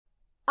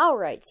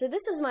Alright, so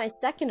this is my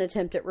second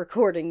attempt at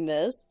recording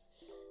this.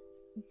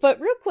 But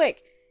real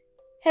quick,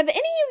 have any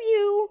of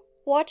you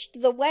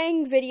watched the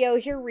Wang video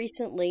here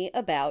recently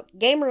about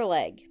gamer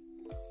leg?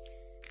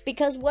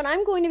 Because what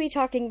I'm going to be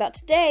talking about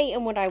today,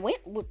 and what I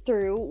went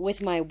through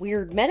with my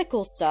weird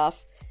medical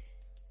stuff,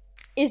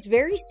 is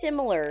very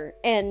similar,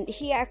 and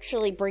he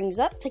actually brings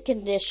up the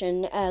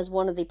condition as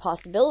one of the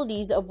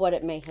possibilities of what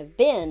it may have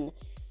been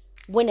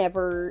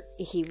whenever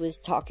he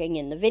was talking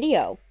in the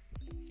video.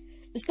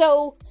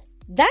 So,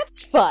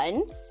 that's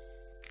fun,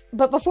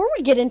 but before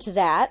we get into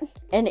that,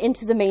 and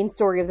into the main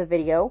story of the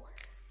video,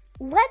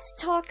 let's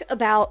talk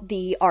about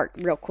the art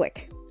real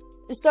quick.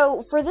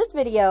 So, for this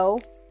video,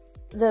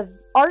 the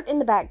art in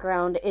the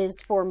background is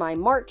for my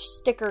March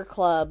sticker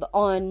club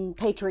on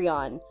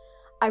Patreon.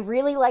 I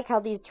really like how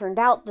these turned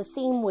out. The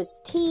theme was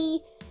tea,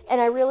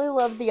 and I really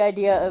love the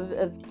idea of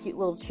cute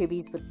little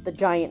chibis with the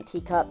giant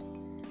teacups.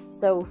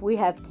 So, we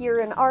have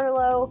Kira and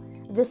Arlo.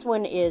 This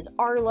one is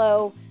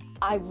Arlo.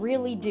 I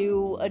really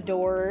do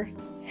adore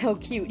how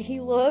cute he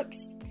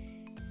looks.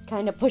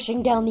 Kind of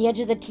pushing down the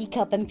edge of the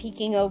teacup and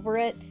peeking over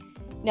it.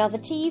 Now, the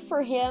tea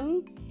for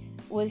him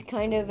was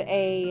kind of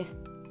I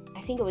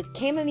think it was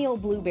chamomile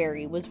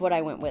blueberry was what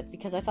I went with,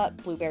 because I thought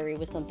blueberry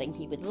was something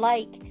he would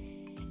like.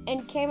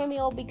 And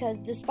chamomile because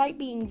despite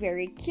being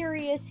very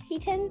curious, he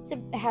tends to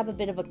have a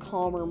bit of a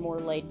calmer, more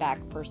laid-back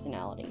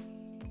personality.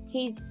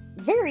 He's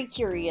very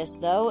curious,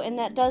 though, and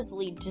that does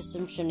lead to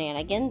some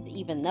shenanigans,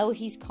 even though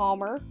he's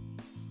calmer.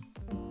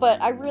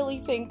 But I really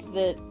think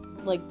that,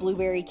 like,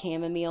 blueberry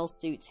chamomile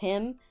suits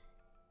him.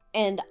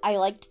 And I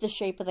liked the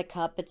shape of the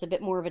cup. It's a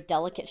bit more of a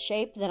delicate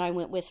shape than I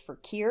went with for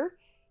Kier.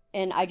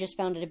 And I just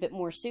found it a bit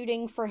more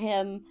suiting for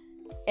him.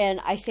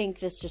 And I think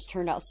this just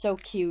turned out so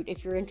cute.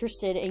 If you're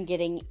interested in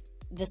getting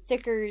the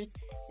stickers,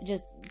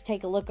 just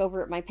take a look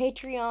over at my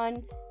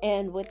Patreon.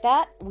 And with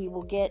that, we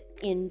will get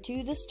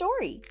into the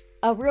story.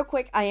 Real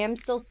quick, I am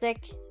still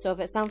sick. So if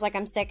it sounds like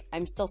I'm sick,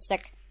 I'm still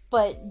sick.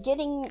 But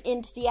getting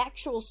into the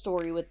actual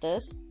story with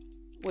this,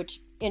 which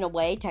in a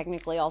way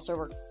technically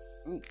also,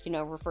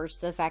 refers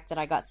to the fact that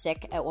I got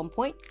sick at one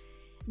point.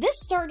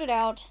 This started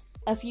out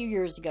a few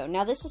years ago.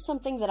 Now, this is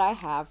something that I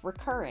have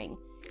recurring.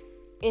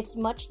 It's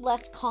much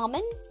less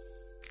common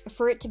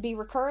for it to be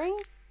recurring,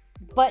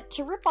 but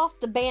to rip off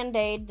the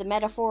Band-Aid, the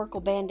metaphorical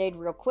Band-Aid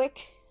real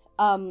quick,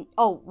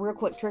 real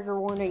quick, trigger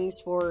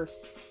warnings for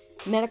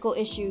medical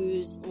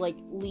issues like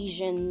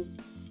lesions,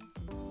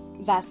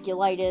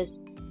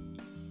 vasculitis,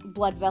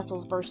 blood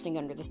vessels bursting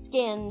under the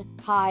skin,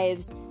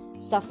 hives,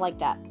 stuff like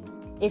that.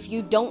 If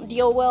you don't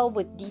deal well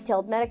with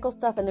detailed medical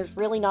stuff, and there's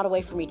really not a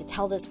way for me to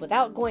tell this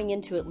without going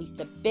into at least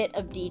a bit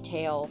of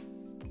detail,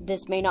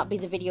 this may not be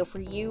the video for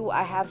you.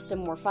 I have some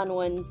more fun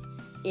ones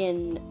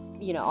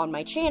on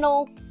my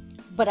channel,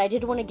 but I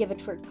did want to give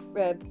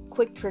a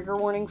quick trigger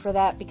warning for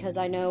that, because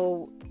I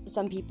know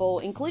some people,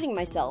 including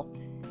myself,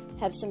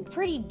 have some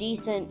pretty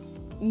decent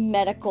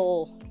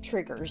medical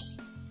triggers.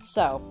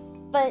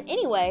 But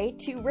anyway,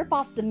 to rip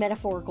off the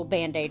metaphorical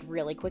Band-Aid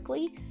really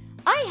quickly,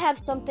 I have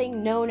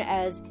something known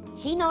as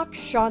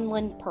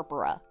Henoch-Schonlein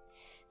Purpura.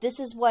 This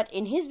is what,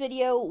 in his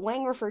video,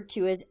 Wang referred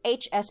to as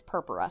HS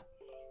Purpura.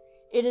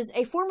 It is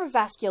a form of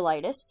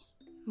vasculitis.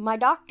 My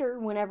doctor,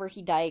 whenever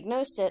he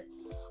diagnosed it,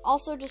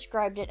 also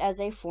described it as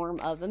a form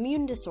of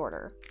immune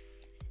disorder.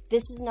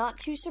 This is not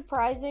too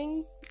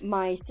surprising.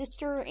 My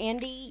sister,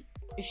 Andy,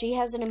 she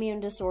has an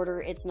immune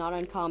disorder. It's not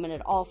uncommon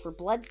at all for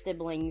blood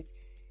siblings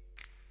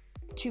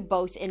to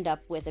both end up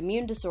with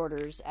immune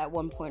disorders at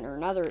one point or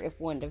another if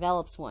one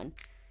develops one.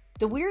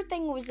 The weird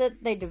thing was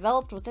that they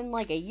developed within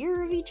like a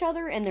year of each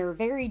other, and they're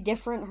very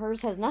different.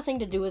 Hers has nothing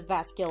to do with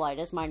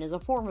vasculitis. Mine is a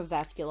form of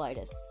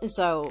vasculitis.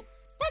 So,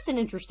 that's an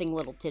interesting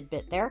little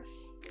tidbit there.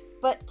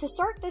 But to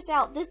start this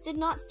out, this did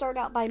not start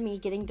out by me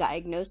getting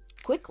diagnosed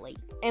quickly.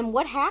 And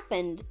what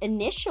happened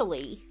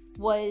initially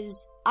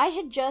was I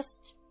had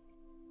just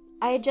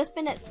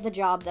been at the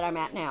job that I'm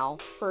at now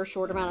for a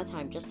short amount of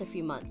time, just a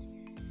few months.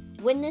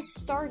 When this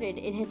started,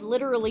 it had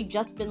literally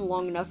just been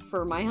long enough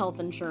for my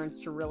health insurance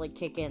to really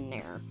kick in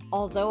there.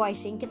 Although I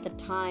think at the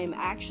time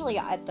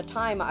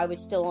I was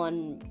still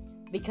on,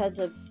 because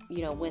of,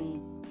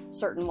 when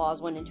certain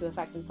laws went into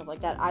effect and stuff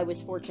like that, I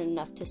was fortunate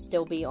enough to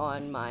still be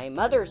on my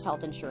mother's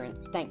health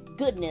insurance, thank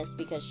goodness,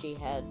 because she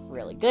had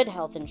really good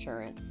health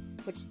insurance.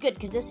 Which is good,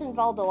 because this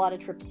involved a lot of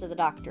trips to the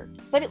doctor.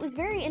 But it was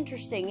very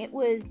interesting. It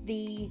was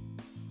the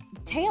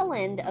tail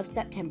end of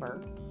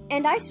September,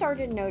 and I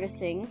started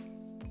noticing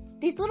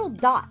these little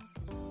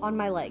dots on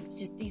my legs,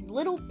 just these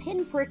little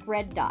pinprick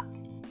red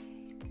dots.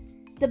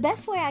 The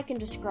best way I can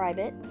describe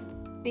it,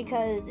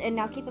 and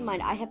now keep in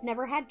mind, I have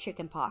never had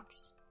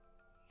chickenpox,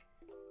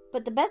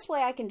 but the best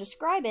way I can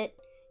describe it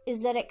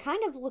is that it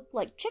kind of looked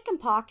like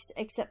chickenpox,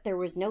 except there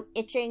was no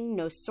itching,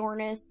 no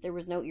soreness, there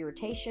was no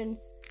irritation,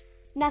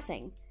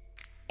 nothing.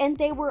 And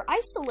they were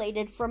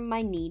isolated from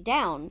my knee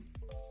down.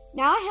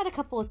 Now, I had a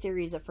couple of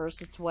theories at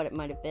first as to what it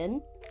might have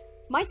been.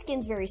 My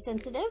skin's very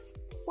sensitive.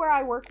 Where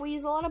I work, we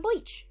use a lot of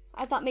bleach.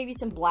 I thought maybe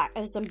some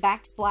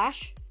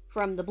backsplash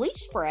from the bleach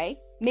spray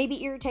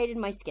maybe irritated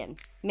my skin.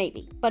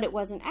 Maybe. But it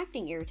wasn't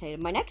acting irritated.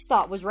 My next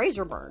thought was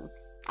razor burn.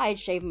 I had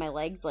shaved my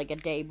legs like a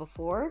day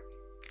before.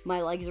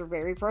 My legs are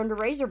very prone to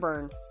razor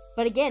burn.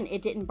 But again,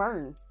 it didn't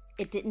burn.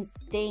 It didn't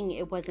sting.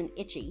 It wasn't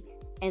itchy.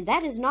 And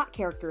that is not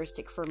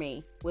characteristic for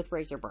me with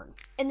razor burn.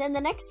 And then the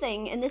next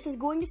thing, and this is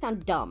going to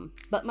sound dumb,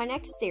 but my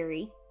next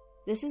theory,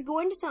 this is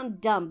going to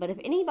sound dumb, but if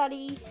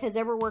anybody has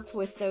ever worked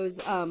with those,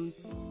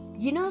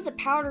 you know the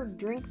powdered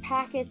drink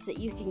packets that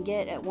you can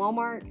get at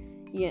Walmart?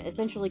 Yeah,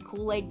 essentially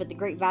Kool-Aid, but the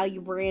Great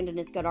Value brand, and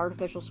it's got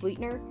artificial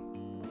sweetener?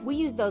 We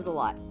use those a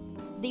lot.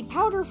 The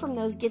powder from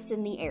those gets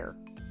in the air,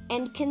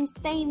 and can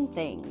stain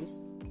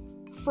things.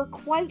 For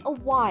quite a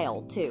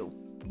while, too.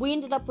 We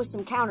ended up with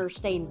some counter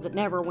stains that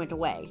never went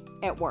away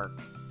at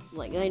work.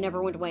 Like, they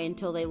never went away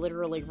until they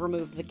literally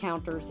removed the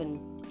counters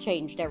and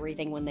changed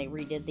everything when they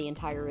redid the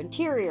entire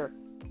interior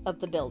of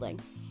the building.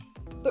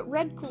 But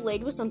red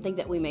Kool-Aid was something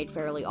that we made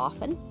fairly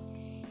often.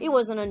 It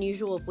wasn't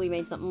unusual if we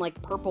made something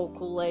like purple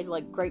Kool-Aid,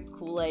 like grape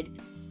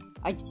Kool-Aid.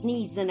 I'd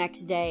sneeze the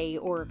next day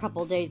or a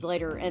couple days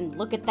later, and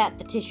look at that,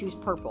 the tissue's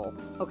purple,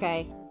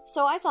 okay?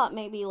 So I thought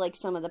maybe, like,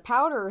 some of the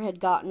powder had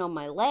gotten on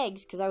my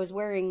legs, because I was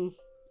wearing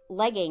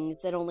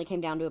leggings that only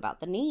came down to about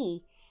the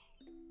knee.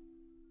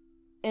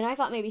 And I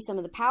thought maybe some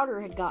of the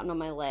powder had gotten on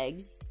my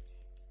legs,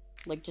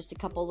 like just a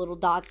couple little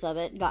dots of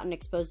it, gotten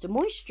exposed to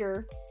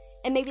moisture,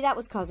 and maybe that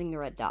was causing the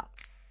red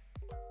dots.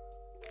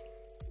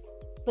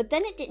 But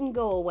then it didn't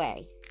go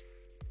away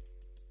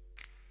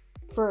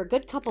for a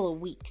good couple of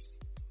weeks.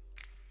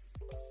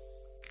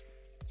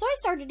 So I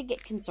started to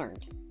get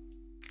concerned.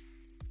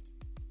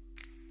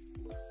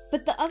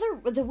 But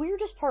the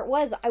weirdest part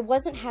was I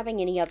wasn't having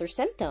any other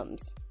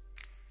symptoms.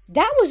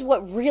 That was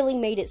what really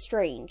made it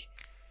strange,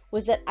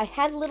 was that I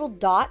had little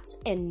dots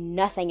and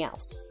nothing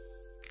else.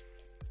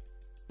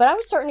 But I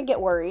was starting to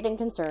get worried and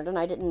concerned, and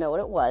I didn't know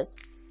what it was.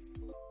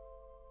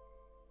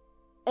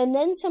 And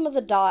then some of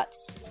the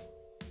dots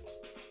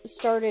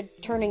started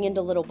turning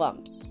into little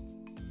bumps.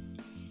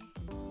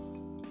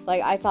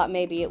 Like, I thought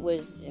maybe it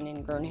was an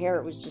ingrown hair.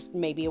 It was just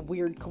maybe a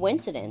weird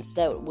coincidence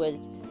that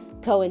was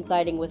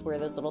coinciding with where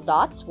those little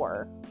dots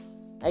were.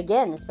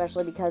 Again,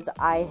 especially because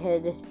I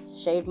had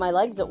shaved my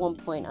legs at one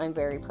point. I'm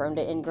very prone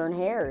to ingrown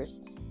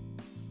hairs.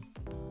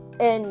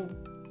 And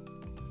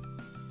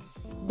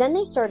then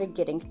they started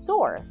getting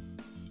sore.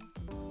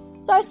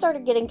 So I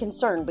started getting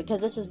concerned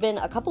because this has been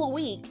a couple of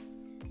weeks.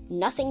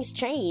 Nothing's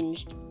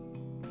changed.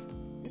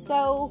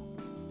 So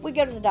we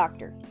go to the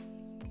doctor.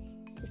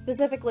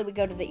 Specifically, we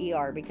go to the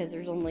ER because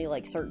there's only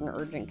like certain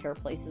urgent care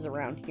places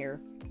around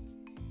here.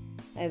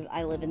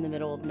 I live in the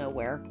middle of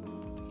nowhere.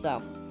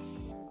 So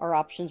our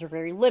options are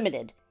very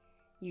limited.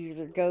 You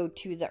either go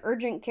to the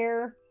urgent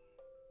care,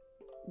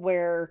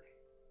 where,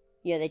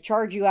 yeah, they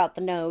charge you out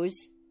the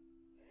nose,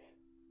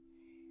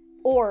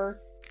 or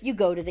you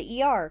go to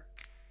the ER.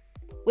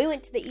 We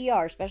went to the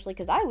ER, especially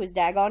because I was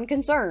daggone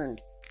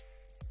concerned.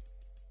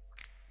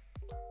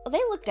 Well, they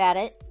looked at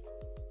it,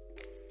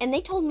 and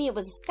they told me it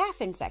was a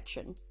staph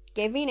infection,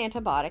 gave me an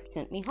antibiotic,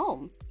 sent me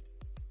home.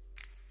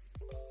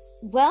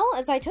 Well,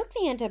 as I took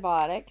the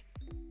antibiotic,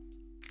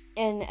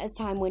 and as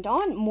time went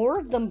on, more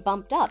of them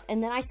bumped up.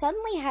 And then I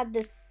suddenly had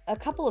a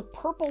couple of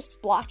purple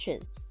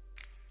splotches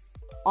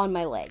on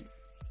my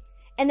legs.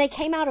 And they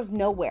came out of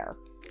nowhere.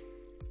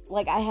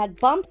 Like, I had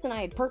bumps and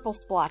I had purple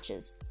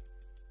splotches.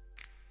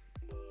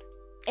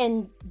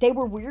 And they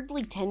were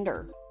weirdly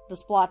tender, the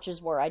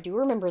splotches were. I do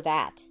remember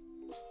that.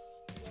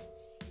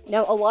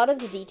 Now, a lot of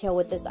the detail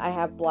with this I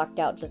have blocked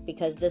out just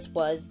because this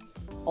was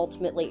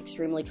ultimately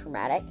extremely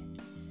traumatic.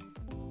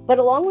 But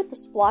along with the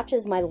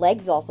splotches, my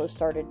legs also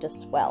started to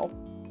swell.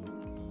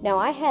 Now,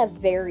 I have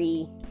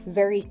very,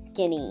 very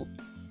skinny,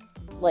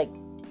 like,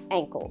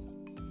 ankles.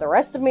 The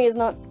rest of me is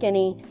not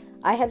skinny.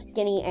 I have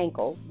skinny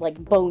ankles, like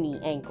bony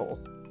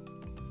ankles.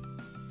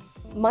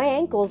 My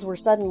ankles were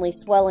suddenly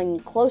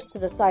swelling close to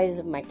the size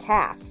of my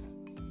calf,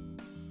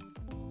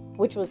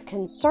 which was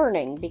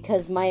concerning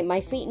because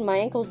my feet and my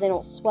ankles, they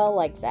don't swell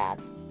like that.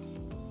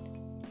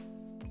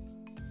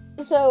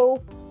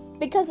 So,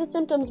 because the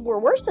symptoms were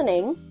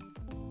worsening,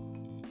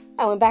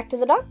 I went back to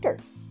the doctor.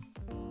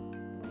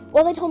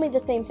 Well, they told me the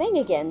same thing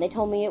again. They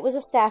told me it was a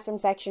staph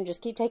infection,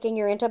 just keep taking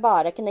your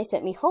antibiotic, and they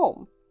sent me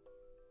home.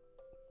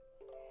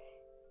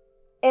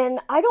 And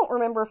I don't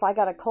remember if I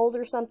got a cold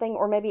or something,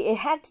 or maybe it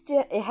had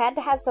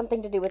to have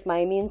something to do with my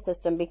immune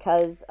system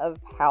because of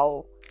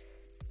how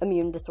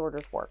immune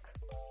disorders work.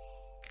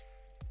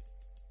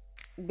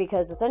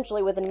 Because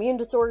essentially with an immune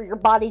disorder, your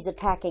body's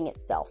attacking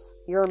itself.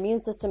 Your immune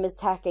system is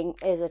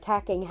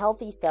attacking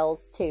healthy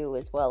cells too,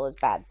 as well as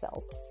bad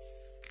cells.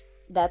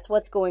 That's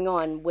what's going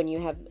on when you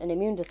have an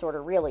immune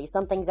disorder, really.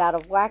 Something's out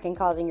of whack and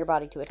causing your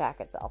body to attack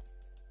itself.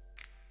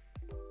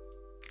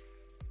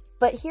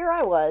 But here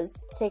I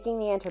was, taking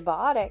the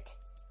antibiotic,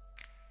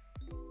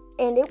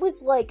 and it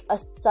was like a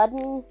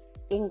sudden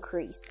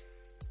increase.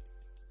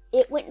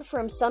 It went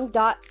from some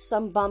dots,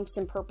 some bumps,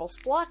 and purple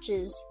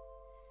splotches,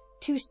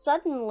 to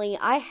suddenly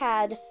I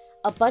had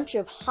a bunch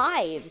of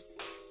hives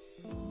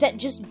that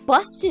just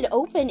busted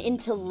open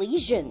into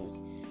lesions.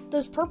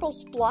 those purple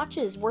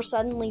splotches were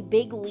suddenly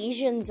big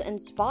lesions and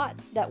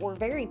spots that were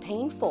very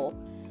painful.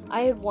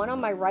 I had one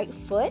on my right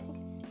foot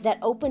that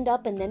opened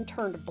up and then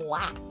turned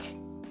black.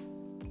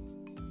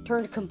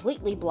 Turned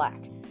completely black.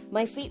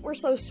 My feet were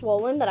so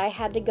swollen that I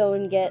had to go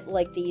and get,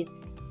 like, these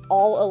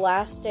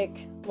all-elastic,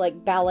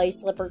 like, ballet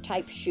slipper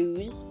type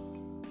shoes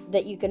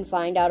that you can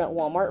find out at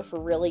Walmart for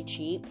really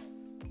cheap,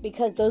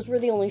 because those were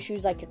the only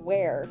shoes I could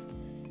wear.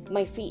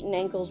 My feet and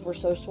ankles were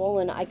so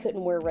swollen I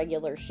couldn't wear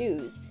regular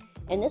shoes,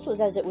 and this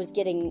was as it was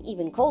getting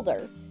even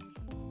colder.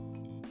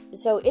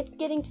 So it's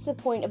getting to the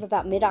point of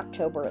about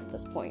mid-October at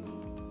this point.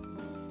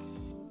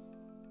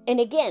 And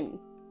again,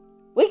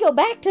 we go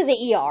back to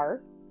the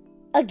ER.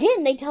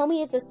 Again, they tell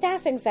me it's a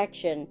staph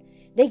infection.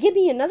 They give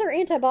me another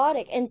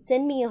antibiotic and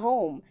send me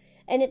home.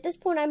 And at this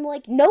point, I'm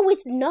like, no,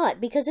 it's not.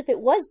 Because if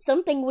it was,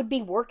 something would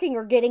be working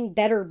or getting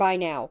better by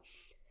now.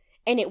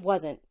 And it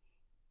wasn't.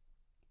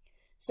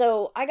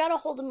 So I got a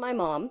hold of my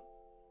mom,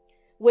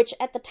 which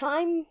at the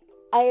time,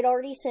 I had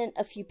already sent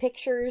a few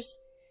pictures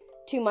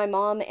to my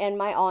mom and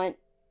my aunt.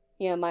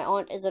 You know, my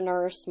aunt is a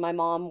nurse. My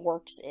mom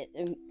works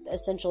in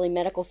essentially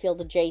medical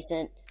field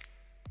adjacent.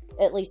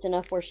 At least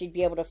enough where she'd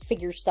be able to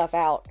figure stuff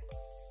out.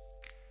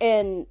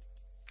 And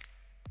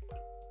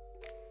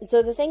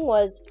so the thing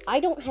was, I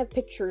don't have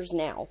pictures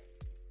now.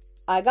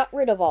 I got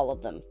rid of all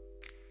of them.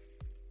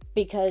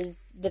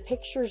 Because the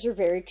pictures are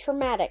very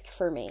traumatic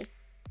for me.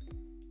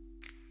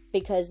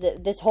 Because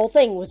this whole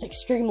thing was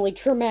extremely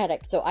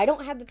traumatic. So I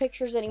don't have the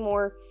pictures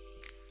anymore.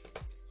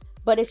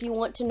 But if you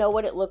want to know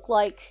what it looked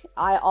like,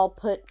 I'll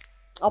put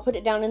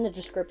it down in the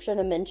description,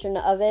 a mention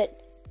of it.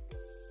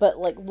 But,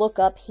 like, look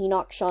up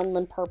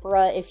Henoch-Schonlein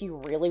Purpura if you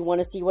really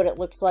want to see what it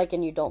looks like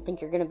and you don't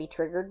think you're going to be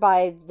triggered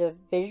by the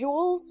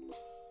visuals.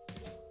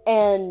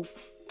 And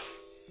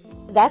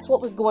that's what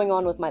was going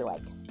on with my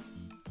legs.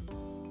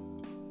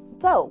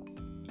 So,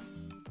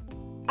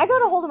 I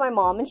got a hold of my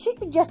mom, and she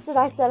suggested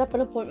I set up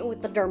an appointment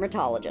with the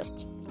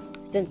dermatologist,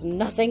 since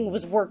nothing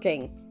was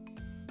working.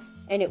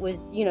 And it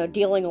was, you know,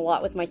 dealing a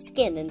lot with my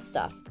skin and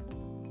stuff.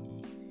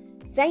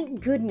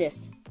 Thank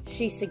goodness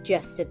she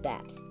suggested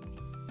that.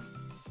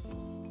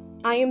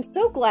 I am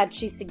so glad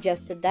she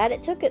suggested that.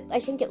 It took, I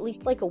think, at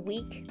least like a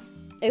week.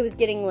 It was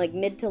getting like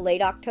mid to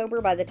late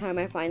October by the time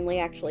I finally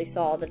actually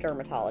saw the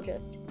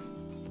dermatologist.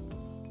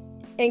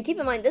 And keep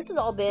in mind, this has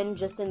all been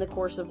just in the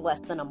course of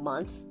less than a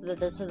month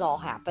that this has all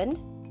happened.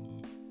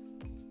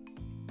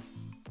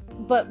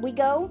 But we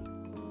go.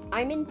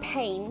 I'm in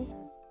pain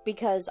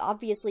because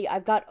obviously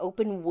I've got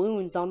open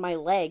wounds on my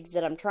legs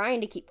that I'm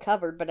trying to keep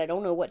covered, but I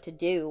don't know what to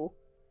do.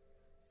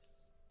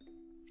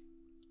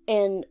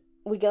 And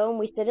we go and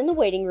we sit in the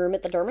waiting room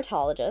at the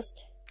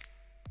dermatologist.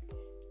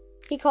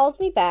 He calls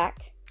me back.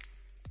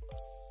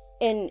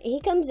 And he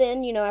comes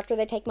in, you know, after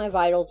they take my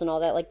vitals and all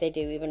that, like they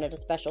do, even at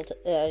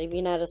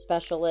a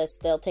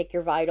specialist, they'll take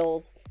your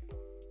vitals.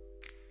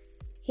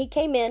 He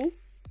came in.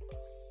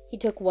 He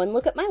took one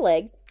look at my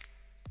legs.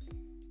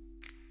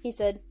 He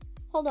said,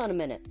 "Hold on a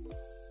minute."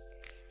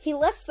 He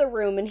left the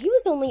room, and he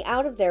was only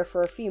out of there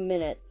for a few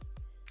minutes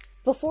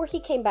before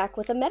he came back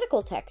with a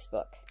medical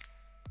textbook.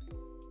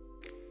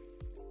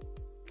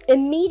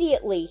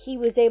 Immediately, he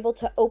was able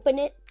to open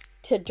it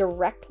to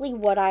directly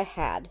what I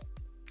had.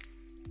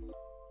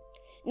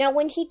 Now,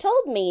 when he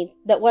told me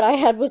that what I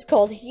had was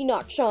called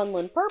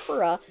Henoch-Schonlein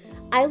Purpura,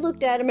 I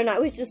looked at him and I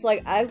was just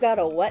like, I've got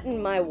a what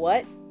in my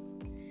what?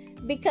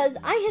 Because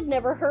I had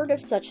never heard of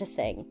such a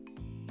thing.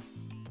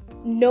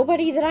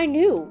 Nobody that I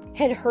knew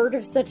had heard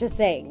of such a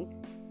thing.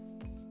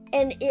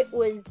 And it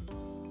was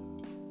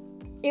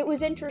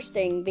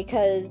interesting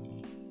because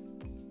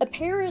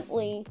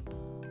apparently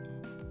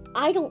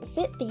I don't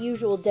fit the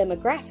usual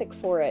demographic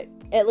for it.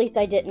 At least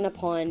I didn't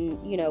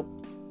upon, you know,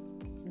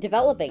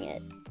 developing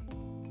it.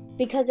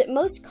 Because it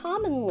most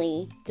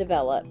commonly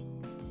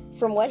develops,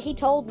 from what he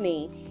told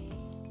me,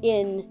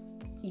 in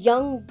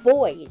young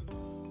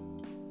boys.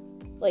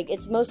 Like,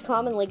 it's most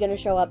commonly going to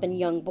show up in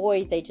young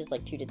boys, ages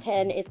like 2 to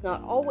 10. It's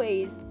not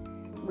always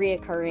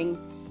reoccurring.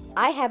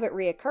 I have it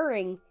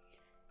reoccurring,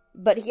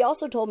 but he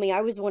also told me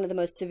I was one of the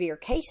most severe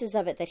cases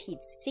of it that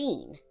he'd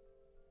seen.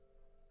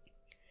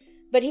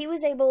 But he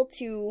was able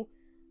to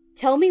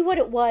tell me what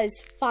it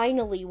was,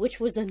 finally, which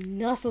was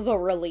enough of a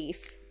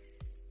relief.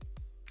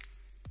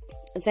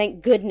 And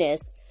thank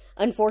goodness.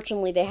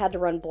 Unfortunately, they had to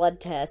run blood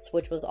tests,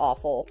 which was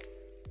awful.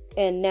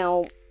 And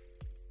now,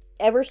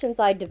 ever since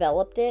I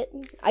developed it,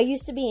 I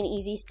used to be an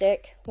easy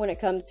stick when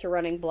it comes to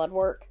running blood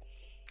work.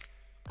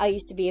 I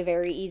used to be a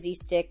very easy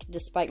stick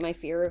despite my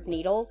fear of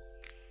needles.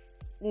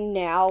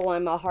 Now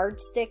I'm a hard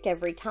stick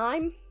every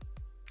time.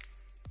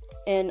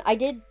 And I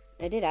did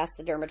ask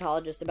the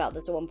dermatologist about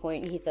this at one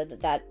point, and he said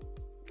that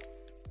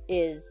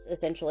is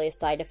essentially a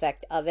side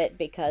effect of it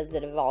because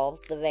it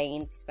involves the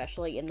veins,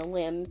 especially in the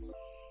limbs.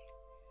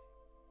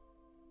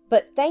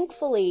 But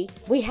thankfully,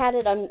 we had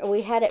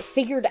it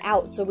figured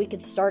out so we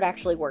could start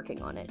actually working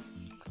on it.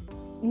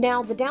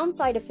 Now, the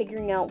downside of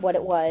figuring out what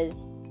it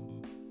was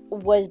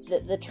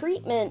that the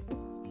treatment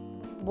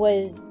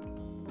was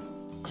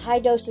high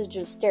dosage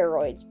of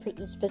steroids,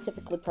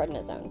 specifically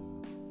prednisone.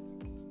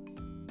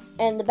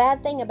 And the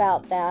bad thing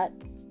about that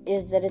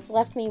is that it's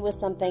left me with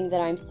something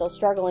that I'm still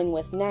struggling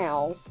with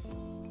now,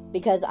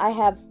 because I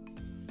have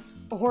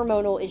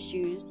hormonal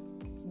issues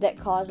that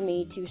cause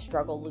me to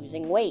struggle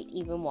losing weight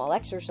even while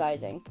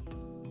exercising.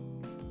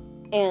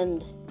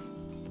 And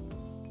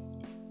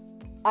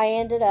I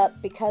ended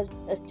up, because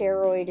a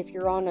steroid, if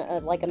you're on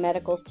a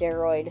medical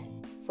steroid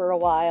for a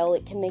while,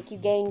 it can make you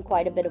gain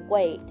quite a bit of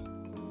weight.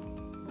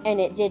 And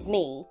it did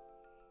me.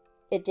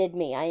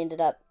 I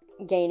ended up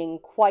gaining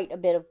quite a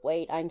bit of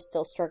weight. I'm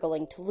still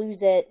struggling to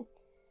lose it.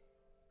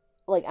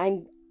 Like,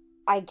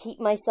 I keep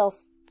myself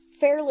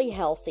fairly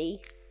healthy,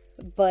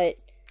 but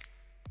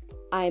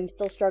I'm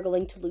still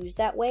struggling to lose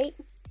that weight.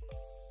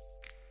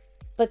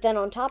 But then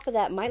on top of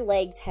that, my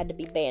legs had to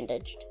be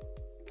bandaged.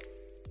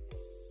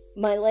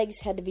 My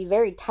legs had to be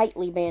very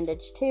tightly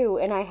bandaged too,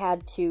 and I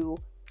had to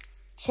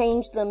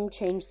change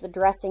the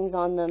dressings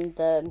on them,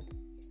 the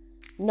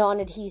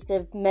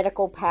non-adhesive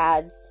medical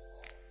pads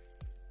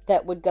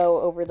that would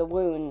go over the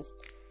wounds.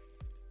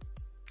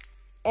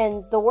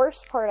 And the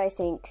worst part, I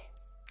think,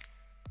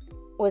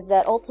 was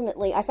that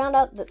ultimately I found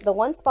out that the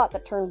one spot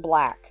that turned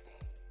black,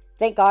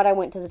 thank God I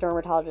went to the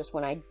dermatologist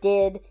when I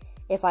did.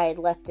 If I had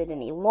left it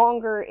any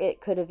longer,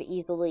 it could have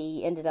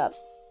easily ended up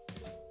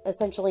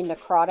essentially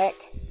necrotic,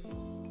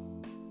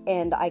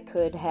 and I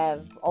could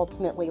have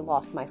ultimately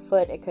lost my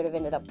foot. It could have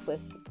ended up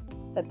with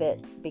a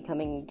bit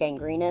becoming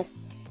gangrenous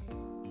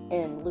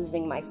and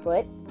losing my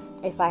foot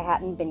if I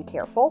hadn't been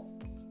careful.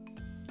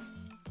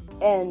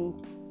 And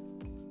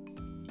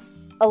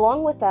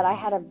along with that, I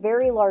had a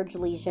very large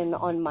lesion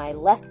on my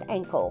left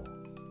ankle.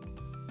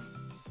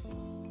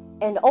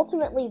 And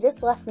ultimately,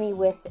 this left me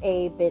with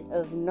a bit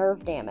of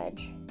nerve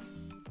damage,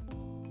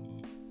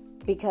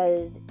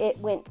 because it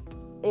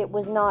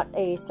was not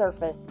a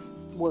surface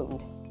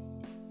wound.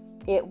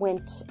 It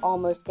went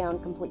almost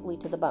down completely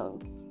to the bone.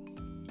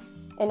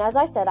 And as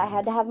I said, I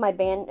had to have my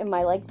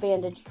legs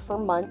bandaged for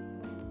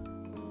months.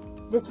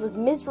 This was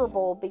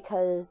miserable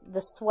because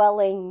the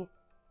swelling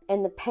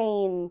and the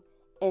pain,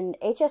 and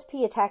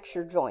HSP attacks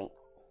your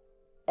joints,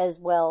 as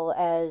well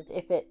as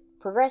if it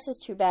progresses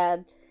too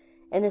bad.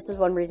 And this is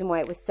one reason why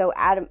it was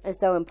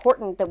so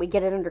important that we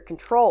get it under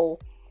control,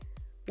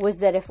 was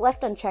that if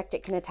left unchecked,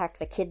 it can attack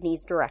the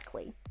kidneys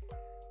directly.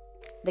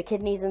 The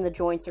kidneys and the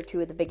joints are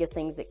two of the biggest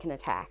things it can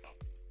attack.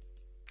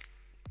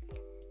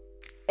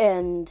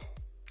 And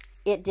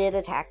it did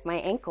attack my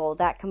ankle.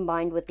 That,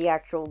 combined with the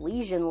actual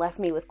lesion, left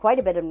me with quite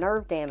a bit of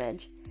nerve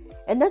damage.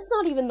 And that's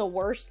not even the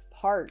worst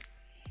part.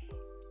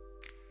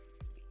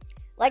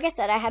 Like I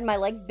said, I had my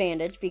legs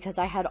bandaged because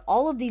I had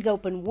all of these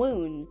open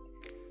wounds.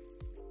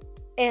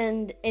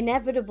 And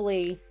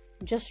inevitably,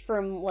 just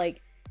from,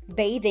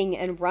 bathing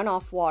and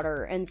runoff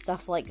water and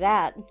stuff like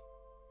that,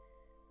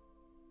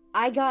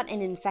 I got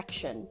an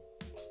infection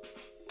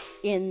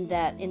in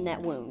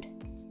that wound.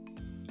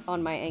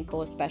 On my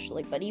ankle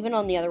especially, but even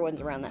on the other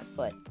ones around that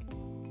foot.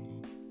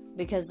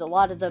 Because a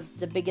lot of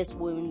the biggest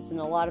wounds and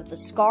a lot of the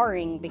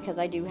scarring, because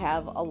I do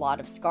have a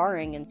lot of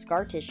scarring and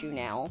scar tissue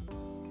now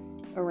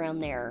around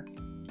there,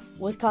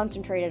 was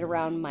concentrated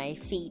around my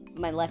feet,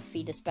 my left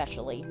feet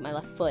especially, my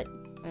left foot.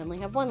 I only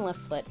have one left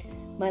foot.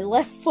 My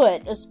left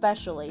foot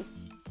especially.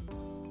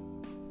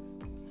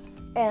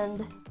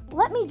 And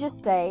let me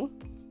just say,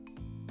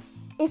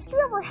 if you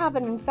ever have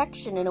an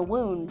infection in a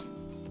wound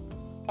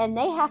and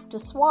they have to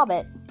swab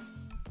it,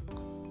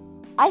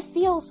 I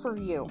feel for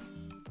you,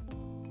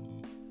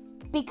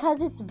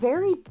 because it's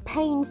very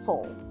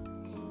painful.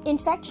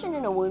 Infection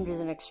in a wound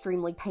is an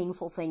extremely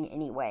painful thing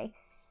anyway,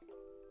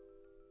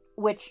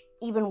 which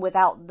even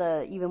without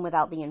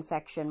the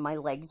infection, my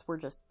legs were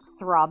just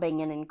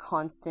throbbing and in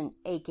constant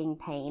aching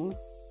pain,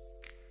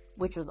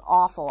 which was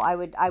awful. I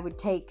would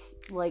take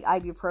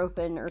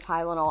ibuprofen or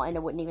Tylenol and I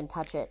wouldn't even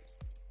touch it.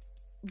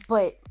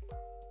 But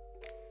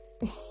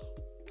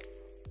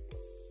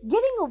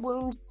getting a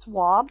wound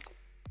swabbed.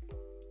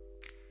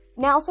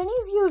 Now, if any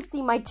of you have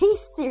seen my teeth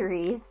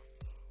series,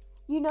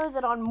 you know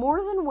that on more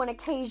than one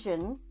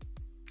occasion,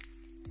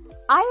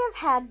 I have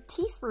had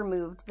teeth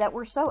removed that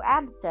were so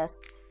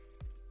abscessed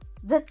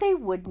that they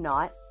would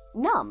not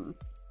numb,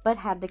 but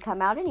had to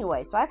come out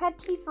anyway. So I've had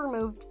teeth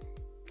removed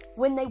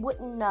when they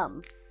wouldn't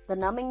numb. The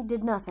numbing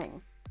did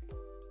nothing.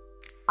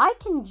 I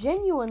can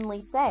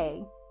genuinely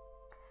say,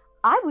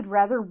 I would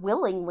rather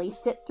willingly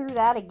sit through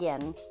that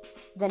again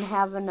than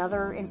have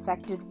another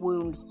infected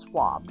wound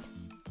swabbed.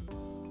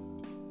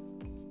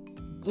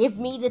 Give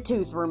me the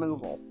tooth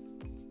removal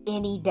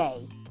any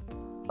day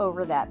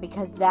over that,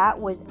 because that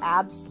was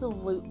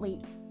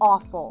absolutely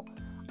awful.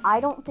 I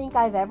don't think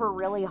I've ever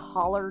really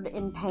hollered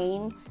in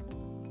pain.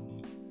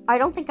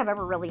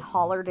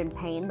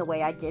 The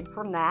way I did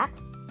from that.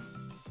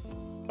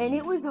 And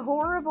it was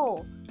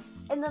horrible.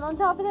 And then on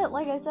top of that,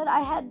 like I said, I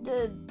had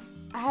to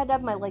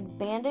have my legs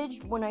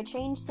bandaged. When I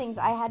changed things,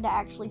 I had to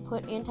actually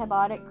put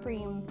antibiotic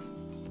cream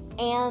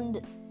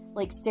and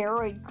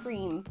steroid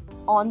cream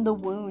on the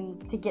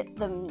wounds to get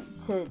them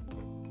to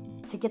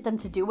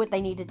do what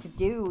they needed to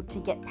do to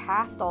get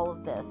past all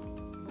of this.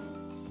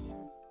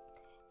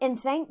 And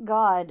thank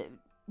God,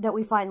 that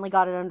we finally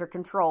got it under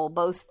control,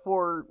 both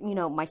for, you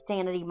know, my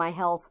sanity, my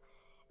health,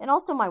 and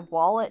also my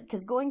wallet,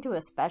 because going to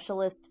a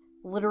specialist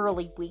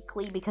literally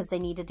weekly because they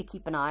needed to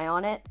keep an eye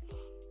on it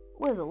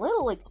was a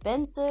little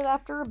expensive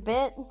after a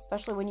bit,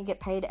 especially when you get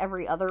paid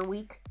every other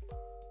week.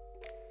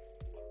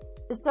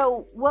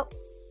 So what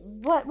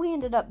we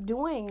ended up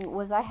doing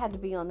was I had to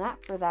be on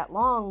that for that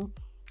long,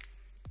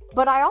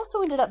 but I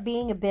also ended up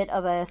being a bit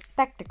of a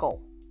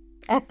spectacle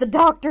at the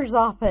doctor's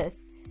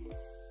office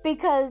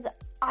because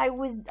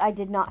I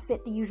did not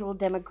fit the usual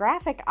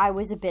demographic. I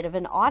was a bit of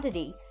an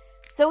oddity.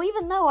 So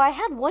even though I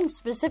had one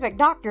specific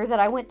doctor that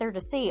I went there to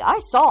see, I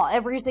saw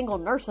every single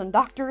nurse and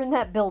doctor in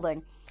that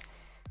building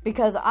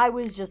because I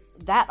was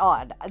just that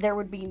odd. There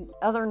would be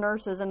other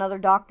nurses and other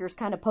doctors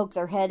kind of poke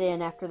their head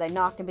in after they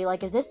knocked and be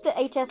like, "Is this the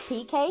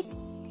HSP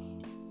case?"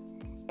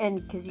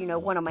 And because, you know,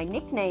 one of my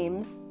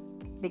nicknames,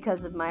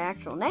 because of my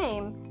actual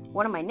name,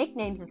 one of my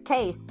nicknames is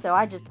Case, so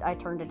I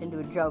turned it into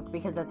a joke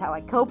because that's how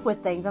I cope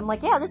with things. I'm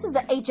like, yeah, this is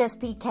the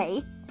HSP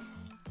case.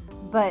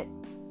 But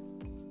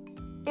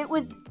it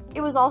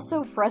was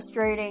also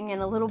frustrating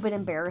and a little bit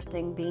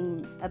embarrassing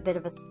being a bit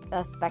of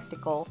a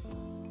spectacle.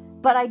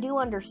 But I do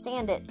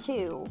understand it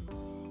too.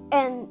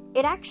 And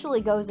it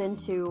actually goes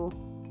into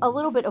a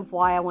little bit of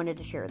why I wanted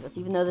to share this,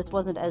 even though this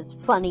wasn't as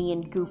funny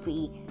and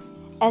goofy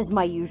as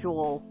my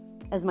usual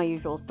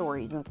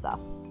stories and stuff.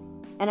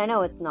 And I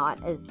know it's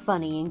not as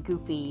funny and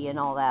goofy and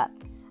all that.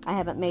 I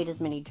haven't made as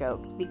many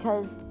jokes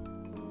because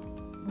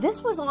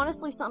this was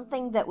honestly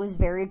something that was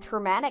very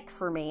traumatic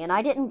for me. And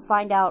I didn't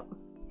find out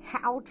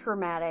how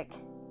traumatic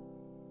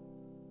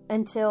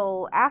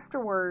until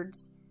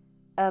afterwards.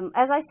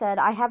 As I said,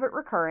 I have it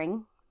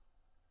recurring.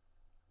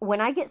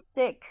 When I get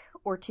sick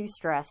or too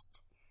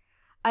stressed,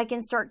 I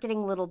can start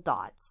getting little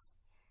dots.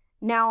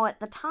 Now, at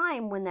the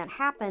time when that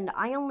happened,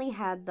 I only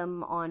had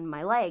them on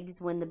my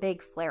legs when the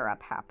big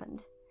flare-up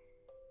happened.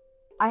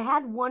 I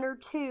had one or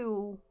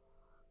two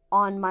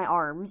on my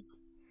arms,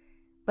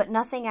 but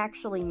nothing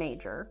actually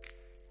major.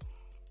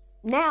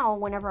 Now,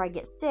 whenever I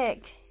get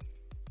sick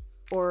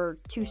or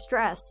too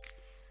stressed,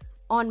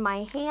 on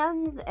my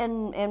hands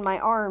and my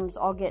arms,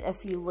 I'll get a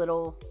few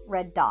little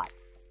red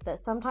dots that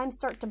sometimes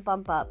start to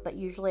bump up, but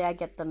usually I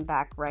get them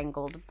back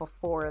wrangled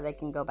before they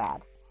can go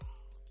bad.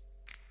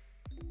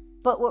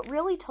 But what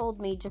really told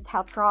me just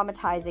how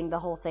traumatizing the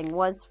whole thing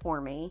was for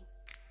me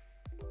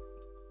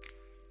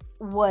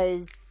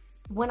was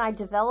when I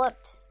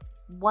developed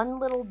one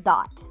little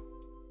dot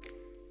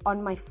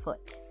on my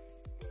foot.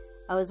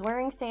 I was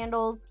wearing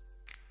sandals,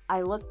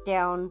 I looked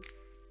down,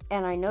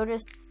 and I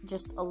noticed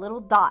just a little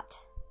dot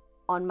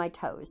on my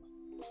toes.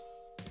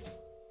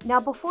 Now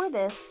before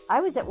this, I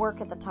was at work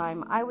at the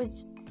time. I was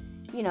just,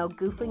 you know,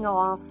 goofing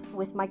off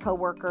with my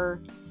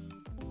coworker,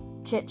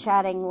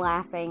 chit-chatting,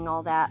 laughing,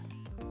 all that.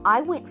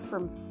 I went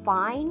from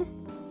fine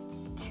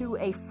to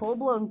a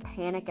full-blown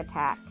panic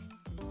attack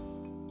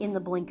in the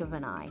blink of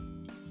an eye.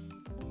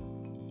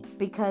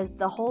 Because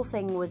the whole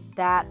thing was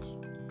that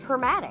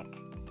traumatic.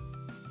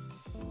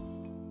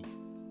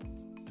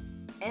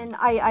 And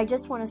I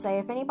just want to say,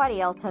 if anybody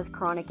else has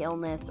chronic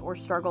illness or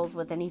struggles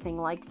with anything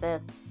like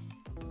this,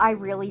 I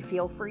really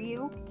feel for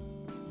you.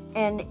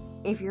 And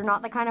if you're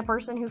not the kind of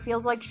person who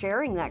feels like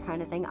sharing that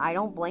kind of thing, I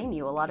don't blame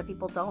you. A lot of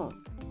people don't.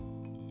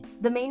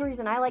 The main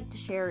reason I like to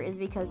share is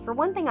because, for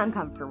one thing, I'm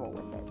comfortable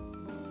with it.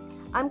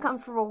 I'm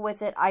comfortable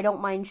with it. I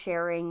don't mind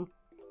sharing.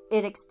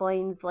 It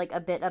explains, like,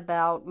 a bit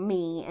about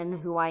me and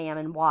who I am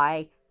and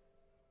why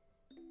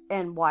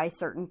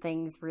certain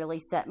things really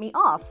set me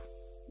off.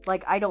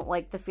 Like, I don't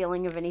like the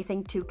feeling of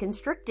anything too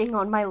constricting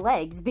on my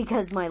legs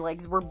because my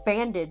legs were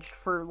bandaged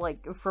for,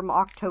 like, from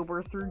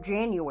October through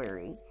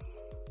January.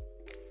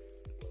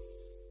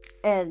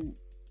 And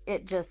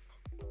it just,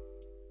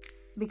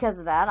 because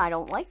of that, I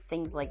don't like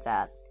things like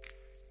that.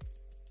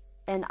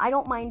 And I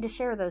don't mind to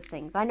share those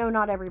things. I know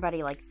not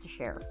everybody likes to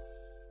share.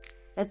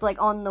 It's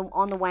like on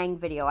the Wang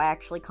video, I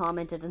actually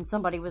commented and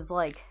somebody was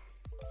like,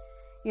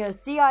 you know,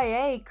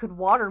 CIA could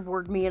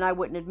waterboard me and I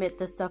wouldn't admit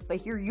this stuff, but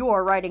here you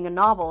are writing a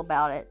novel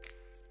about it.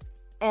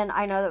 And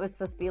I know that was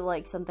supposed to be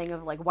like something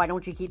of like, why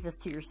don't you keep this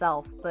to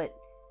yourself? But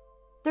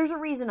there's a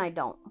reason I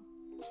don't.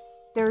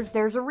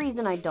 There's a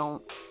reason I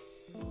don't.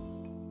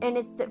 And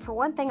it's that, for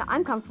one thing,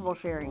 I'm comfortable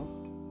sharing,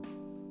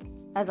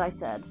 as I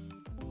said.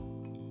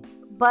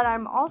 But I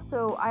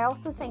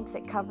also think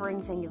that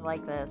covering things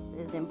like this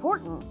is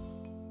important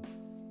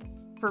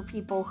for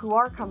people who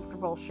are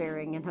comfortable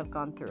sharing and have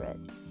gone through it.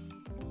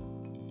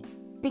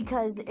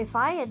 Because if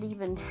I had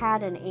even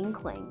had an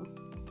inkling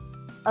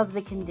of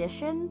the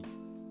condition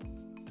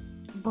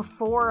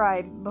before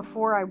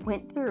I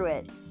went through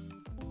it,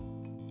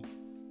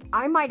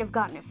 I might have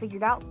gotten it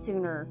figured out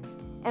sooner,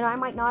 and I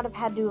might not have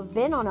had to have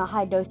been on a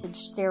high dosage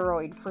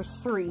steroid for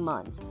 3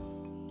 months.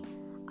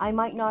 I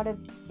might not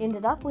have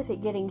ended up with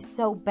it getting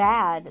so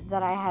bad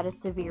that I had a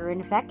severe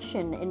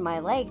infection in my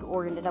leg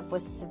or ended up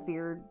with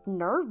severe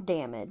nerve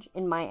damage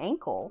in my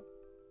ankle.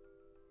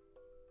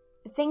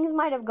 Things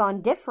might have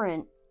gone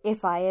different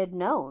if I had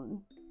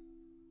known.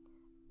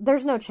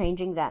 There's no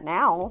changing that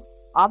now.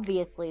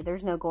 Obviously,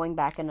 there's no going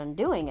back and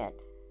undoing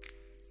it.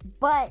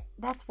 But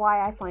that's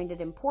why I find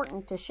it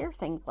important to share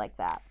things like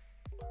that.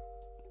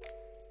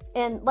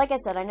 And like I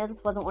said, I know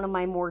this wasn't one of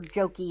my more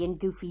jokey and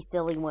goofy,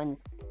 silly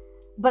ones,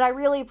 but I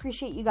really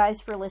appreciate you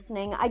guys for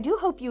listening. I do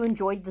hope you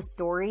enjoyed the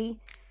story.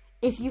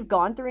 If you've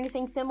gone through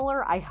anything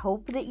similar, I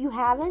hope that you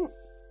haven't,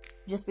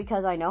 just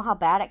because I know how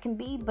bad it can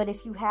be. But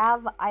if you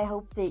have, I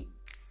hope that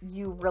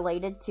you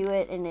related to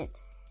it and it,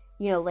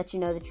 let you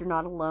know that you're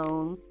not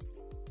alone.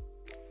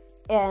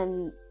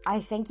 And I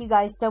thank you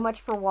guys so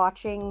much for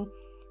watching.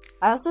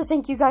 I also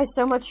thank you guys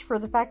so much for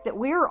the fact that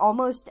we're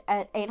almost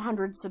at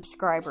 800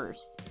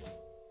 subscribers.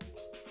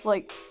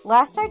 Like,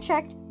 last I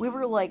checked, we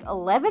were like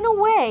 11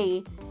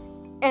 away,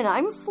 and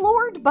I'm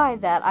floored by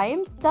that. I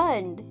am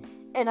stunned.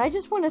 And I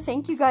just want to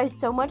thank you guys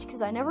so much,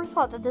 because I never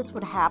thought that this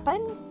would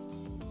happen.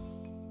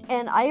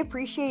 And I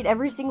appreciate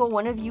every single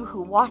one of you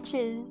who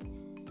watches.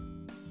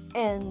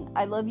 And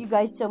I love you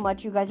guys so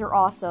much. You guys are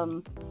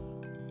awesome.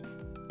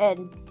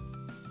 And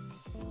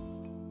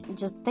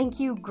just thank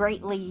you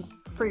greatly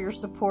for your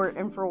support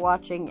and for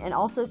watching. And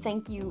also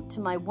thank you to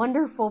my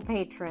wonderful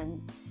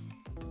patrons,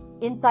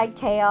 Inside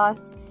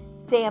Chaos,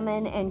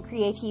 Salmon, and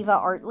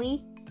Creativa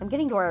Artley. I'm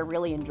getting to where I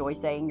really enjoy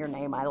saying your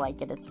name. I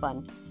like it. It's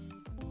fun.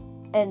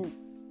 And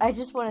I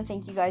just want to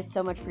thank you guys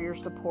so much for your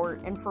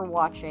support and for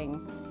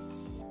watching.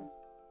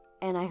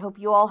 And I hope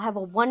you all have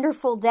a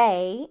wonderful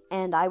day,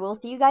 and I will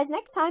see you guys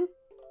next time.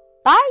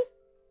 Bye!